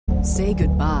Say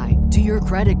goodbye to your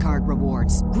credit card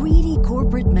rewards. Greedy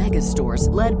corporate mega stores,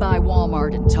 led by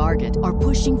Walmart and Target, are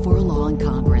pushing for a law in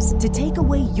Congress to take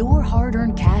away your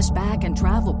hard-earned cash back and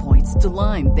travel points to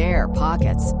line their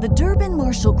pockets. The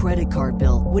Durbin-Marshall credit card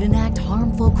bill would enact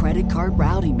harmful credit card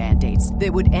routing mandates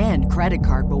that would end credit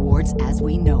card rewards as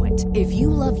we know it. If you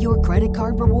love your credit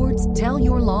card rewards, tell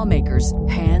your lawmakers,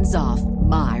 hands off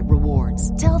my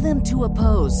rewards. Tell them to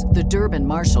oppose the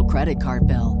Durbin-Marshall credit card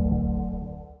bill.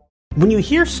 When you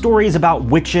hear stories about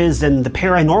witches and the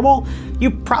paranormal, you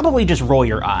probably just roll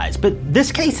your eyes, but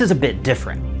this case is a bit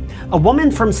different. A woman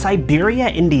from Siberia,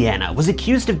 Indiana, was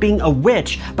accused of being a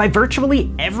witch by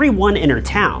virtually everyone in her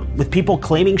town, with people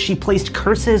claiming she placed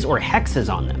curses or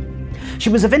hexes on them. She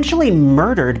was eventually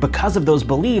murdered because of those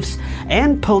beliefs,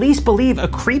 and police believe a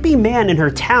creepy man in her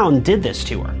town did this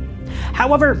to her.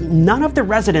 However, none of the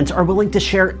residents are willing to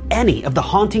share any of the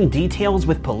haunting details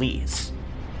with police.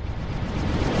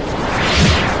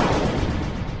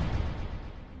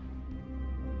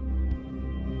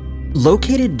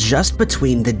 Located just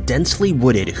between the densely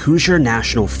wooded Hoosier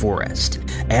National Forest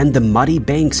and the muddy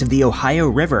banks of the Ohio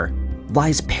River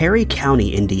lies Perry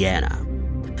County, Indiana.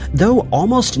 Though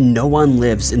almost no one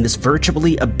lives in this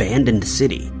virtually abandoned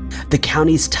city, the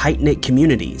county's tight-knit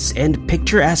communities and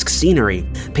picturesque scenery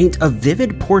paint a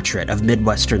vivid portrait of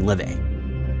Midwestern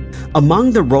living.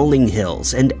 Among the rolling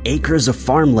hills and acres of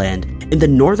farmland in the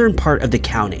northern part of the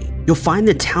county, you'll find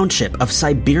the township of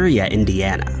Siberia,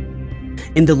 Indiana.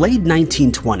 In the late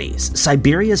 1920s,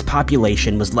 Siberia's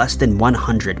population was less than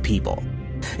 100 people.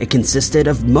 It consisted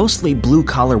of mostly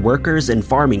blue-collar workers and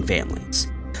farming families,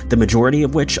 the majority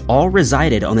of which all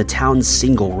resided on the town's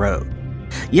single road.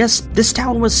 Yes, this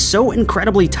town was so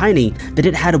incredibly tiny that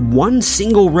it had one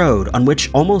single road on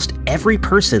which almost every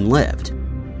person lived.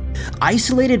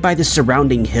 Isolated by the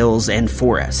surrounding hills and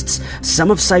forests,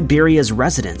 some of Siberia's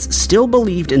residents still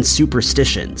believed in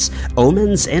superstitions,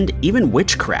 omens, and even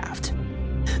witchcraft.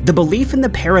 The belief in the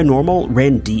paranormal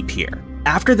ran deep here.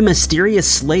 After the mysterious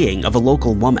slaying of a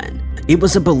local woman, it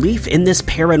was a belief in this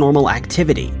paranormal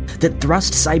activity that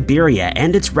thrust Siberia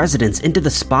and its residents into the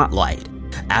spotlight,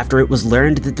 after it was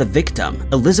learned that the victim,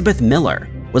 Elizabeth Miller,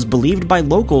 was believed by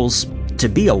locals to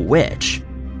be a witch.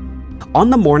 On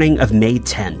the morning of May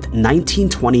 10,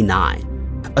 1929,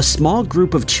 a small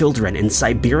group of children in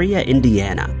Siberia,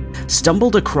 Indiana,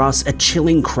 stumbled across a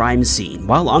chilling crime scene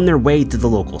while on their way to the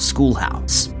local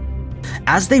schoolhouse.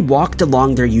 As they walked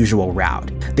along their usual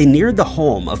route, they neared the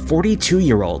home of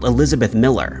 42-year-old Elizabeth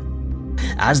Miller.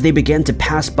 As they began to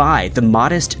pass by the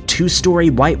modest two-story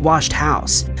whitewashed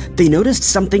house, they noticed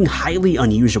something highly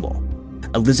unusual.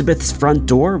 Elizabeth's front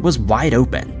door was wide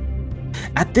open.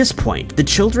 At this point, the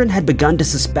children had begun to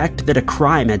suspect that a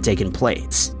crime had taken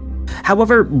place.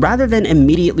 However, rather than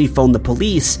immediately phone the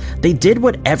police, they did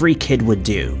what every kid would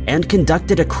do and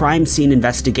conducted a crime scene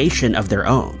investigation of their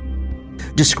own.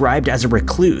 Described as a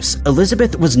recluse,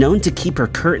 Elizabeth was known to keep her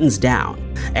curtains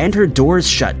down and her doors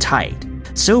shut tight,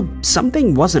 so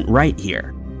something wasn't right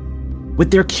here. With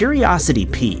their curiosity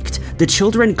piqued, the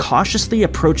children cautiously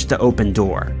approached the open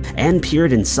door and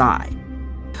peered inside.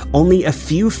 Only a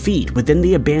few feet within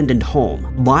the abandoned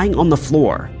home, lying on the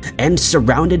floor and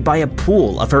surrounded by a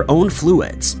pool of her own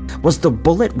fluids, was the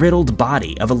bullet-riddled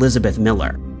body of Elizabeth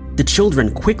Miller. The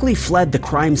children quickly fled the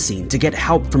crime scene to get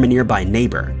help from a nearby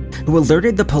neighbor, who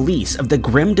alerted the police of the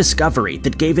grim discovery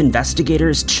that gave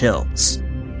investigators chills.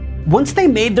 Once they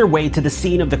made their way to the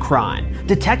scene of the crime,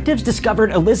 detectives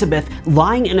discovered Elizabeth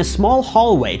lying in a small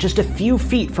hallway just a few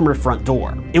feet from her front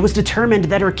door. It was determined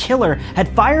that her killer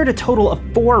had fired a total of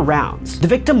 4 rounds. The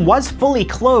victim was fully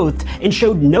clothed and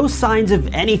showed no signs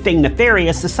of anything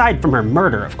nefarious aside from her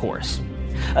murder, of course.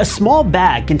 A small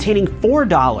bag containing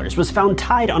 $4 was found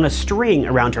tied on a string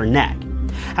around her neck.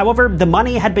 However, the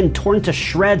money had been torn to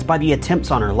shreds by the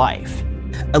attempts on her life.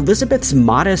 Elizabeth's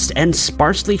modest and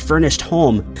sparsely furnished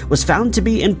home was found to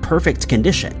be in perfect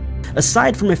condition,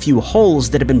 aside from a few holes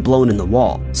that had been blown in the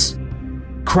walls.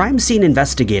 Crime scene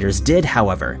investigators did,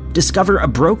 however, discover a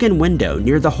broken window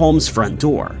near the home's front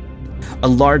door. A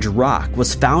large rock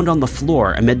was found on the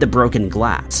floor amid the broken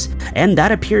glass, and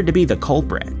that appeared to be the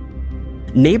culprit.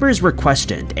 Neighbors were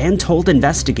questioned and told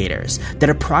investigators that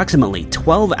approximately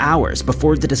 12 hours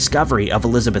before the discovery of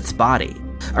Elizabeth's body,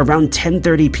 around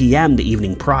 10:30 p.m. the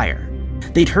evening prior,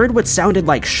 they'd heard what sounded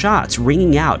like shots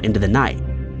ringing out into the night.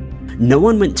 No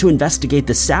one went to investigate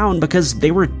the sound because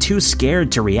they were too scared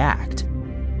to react.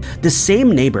 The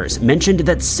same neighbors mentioned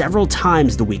that several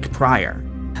times the week prior,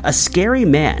 a scary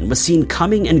man was seen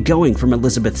coming and going from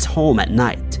Elizabeth's home at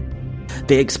night.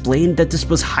 They explained that this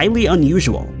was highly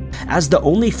unusual, as the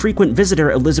only frequent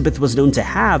visitor Elizabeth was known to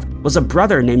have was a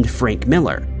brother named Frank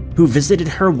Miller, who visited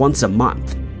her once a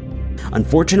month.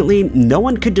 Unfortunately, no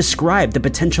one could describe the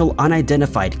potential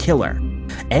unidentified killer,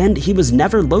 and he was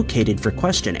never located for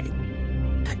questioning.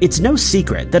 It's no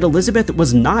secret that Elizabeth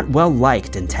was not well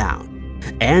liked in town,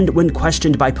 and when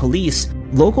questioned by police,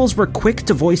 locals were quick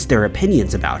to voice their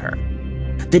opinions about her.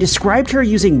 They described her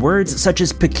using words such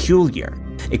as peculiar,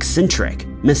 eccentric,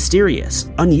 mysterious,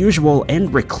 unusual,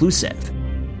 and reclusive.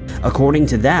 According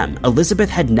to them, Elizabeth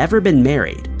had never been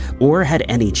married or had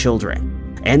any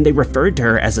children, and they referred to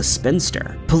her as a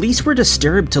spinster. Police were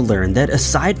disturbed to learn that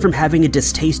aside from having a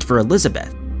distaste for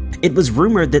Elizabeth, it was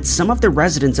rumored that some of the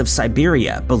residents of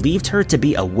Siberia believed her to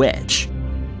be a witch.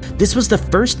 This was the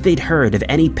first they'd heard of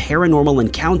any paranormal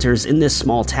encounters in this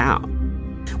small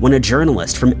town. When a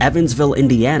journalist from Evansville,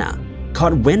 Indiana,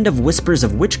 caught wind of whispers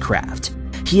of witchcraft,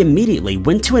 he immediately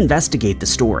went to investigate the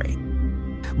story.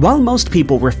 While most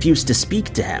people refused to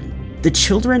speak to him, the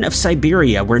children of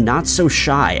Siberia were not so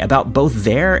shy about both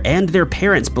their and their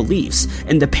parents' beliefs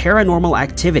in the paranormal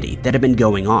activity that had been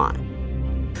going on.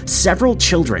 Several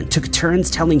children took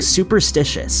turns telling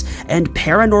superstitious and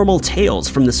paranormal tales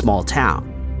from the small town.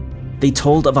 They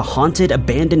told of a haunted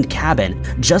abandoned cabin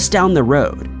just down the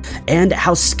road, and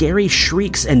how scary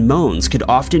shrieks and moans could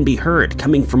often be heard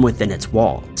coming from within its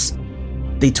walls.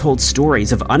 They told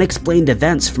stories of unexplained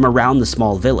events from around the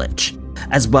small village,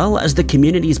 as well as the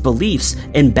community's beliefs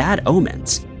in bad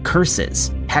omens, curses,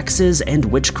 hexes, and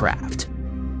witchcraft.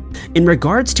 In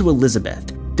regards to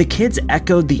Elizabeth, the kids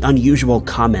echoed the unusual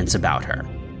comments about her,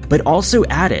 but also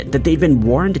added that they'd been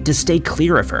warned to stay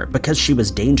clear of her because she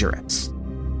was dangerous.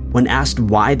 When asked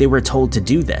why they were told to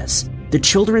do this, the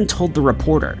children told the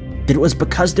reporter that it was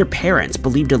because their parents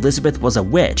believed Elizabeth was a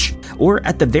witch, or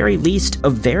at the very least, a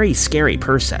very scary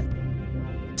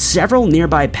person. Several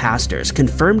nearby pastors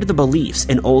confirmed the beliefs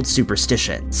in old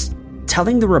superstitions,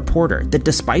 telling the reporter that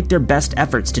despite their best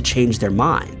efforts to change their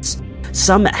minds,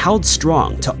 some held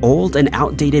strong to old and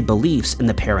outdated beliefs in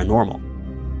the paranormal.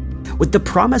 With the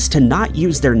promise to not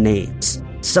use their names,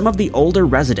 some of the older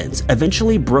residents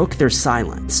eventually broke their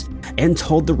silence and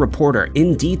told the reporter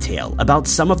in detail about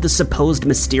some of the supposed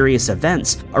mysterious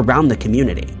events around the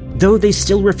community, though they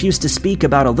still refused to speak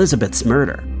about Elizabeth's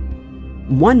murder.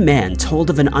 One man told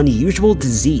of an unusual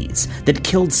disease that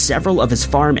killed several of his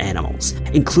farm animals,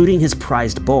 including his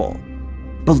prized bull.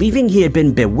 Believing he had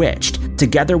been bewitched,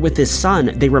 together with his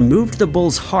son, they removed the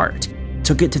bull's heart,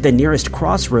 took it to the nearest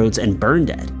crossroads, and burned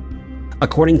it.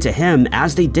 According to him,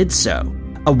 as they did so,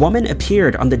 a woman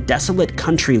appeared on the desolate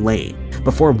country lane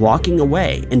before walking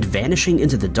away and vanishing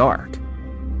into the dark.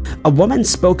 A woman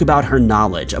spoke about her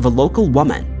knowledge of a local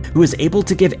woman who was able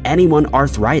to give anyone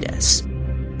arthritis.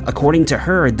 According to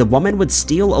her, the woman would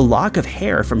steal a lock of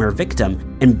hair from her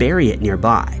victim and bury it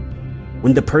nearby.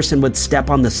 When the person would step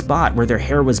on the spot where their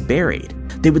hair was buried,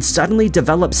 they would suddenly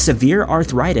develop severe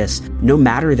arthritis no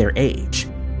matter their age.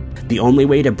 The only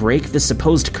way to break the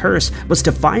supposed curse was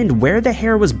to find where the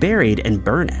hair was buried and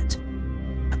burn it.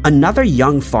 Another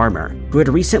young farmer, who had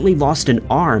recently lost an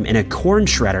arm in a corn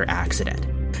shredder accident,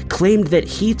 claimed that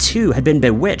he too had been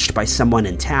bewitched by someone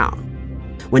in town.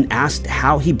 When asked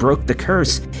how he broke the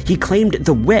curse, he claimed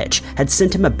the witch had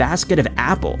sent him a basket of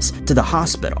apples to the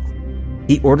hospital.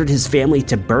 He ordered his family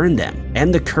to burn them,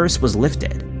 and the curse was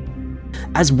lifted.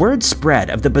 As word spread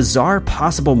of the bizarre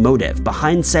possible motive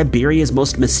behind Siberia's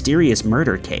most mysterious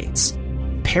murder case,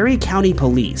 Perry County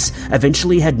Police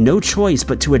eventually had no choice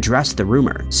but to address the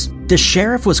rumors. The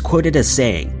sheriff was quoted as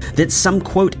saying that some,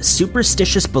 quote,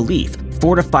 superstitious belief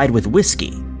fortified with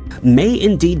whiskey may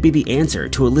indeed be the answer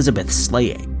to Elizabeth's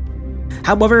slaying.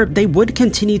 However, they would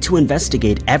continue to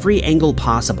investigate every angle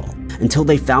possible until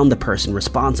they found the person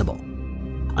responsible.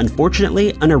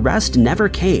 Unfortunately, an arrest never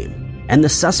came, and the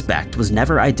suspect was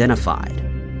never identified.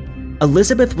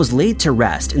 Elizabeth was laid to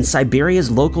rest in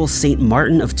Siberia's local St.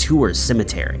 Martin of Tours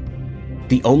cemetery.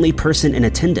 The only person in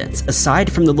attendance,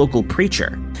 aside from the local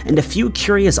preacher and a few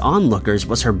curious onlookers,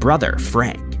 was her brother,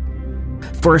 Frank.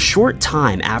 For a short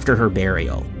time after her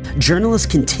burial, journalists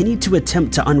continued to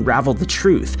attempt to unravel the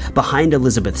truth behind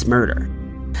Elizabeth's murder.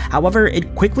 However,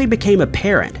 it quickly became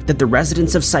apparent that the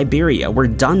residents of Siberia were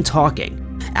done talking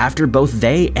after both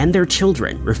they and their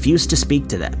children refused to speak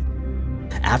to them.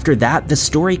 After that, the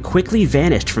story quickly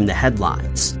vanished from the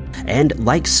headlines, and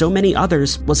like so many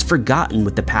others, was forgotten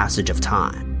with the passage of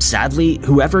time. Sadly,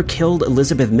 whoever killed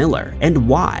Elizabeth Miller and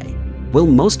why will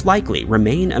most likely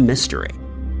remain a mystery.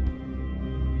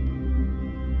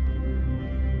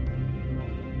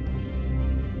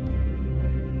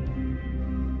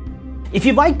 If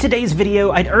you liked today's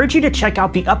video, I'd urge you to check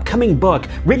out the upcoming book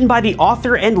written by the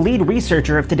author and lead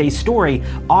researcher of today's story,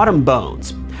 Autumn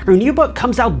Bones. Her new book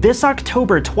comes out this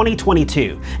October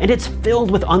 2022, and it's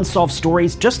filled with unsolved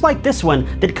stories just like this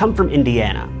one that come from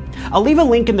Indiana. I'll leave a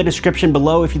link in the description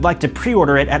below if you'd like to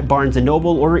pre-order it at Barnes &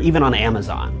 Noble or even on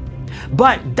Amazon.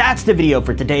 But that's the video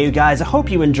for today, you guys. I hope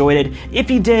you enjoyed it.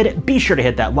 If you did, be sure to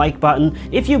hit that like button.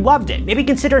 If you loved it, maybe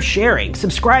consider sharing,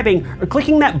 subscribing, or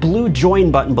clicking that blue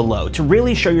join button below to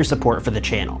really show your support for the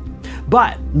channel.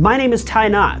 But my name is Ty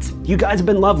Knotts. You guys have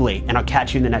been lovely, and I'll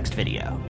catch you in the next video.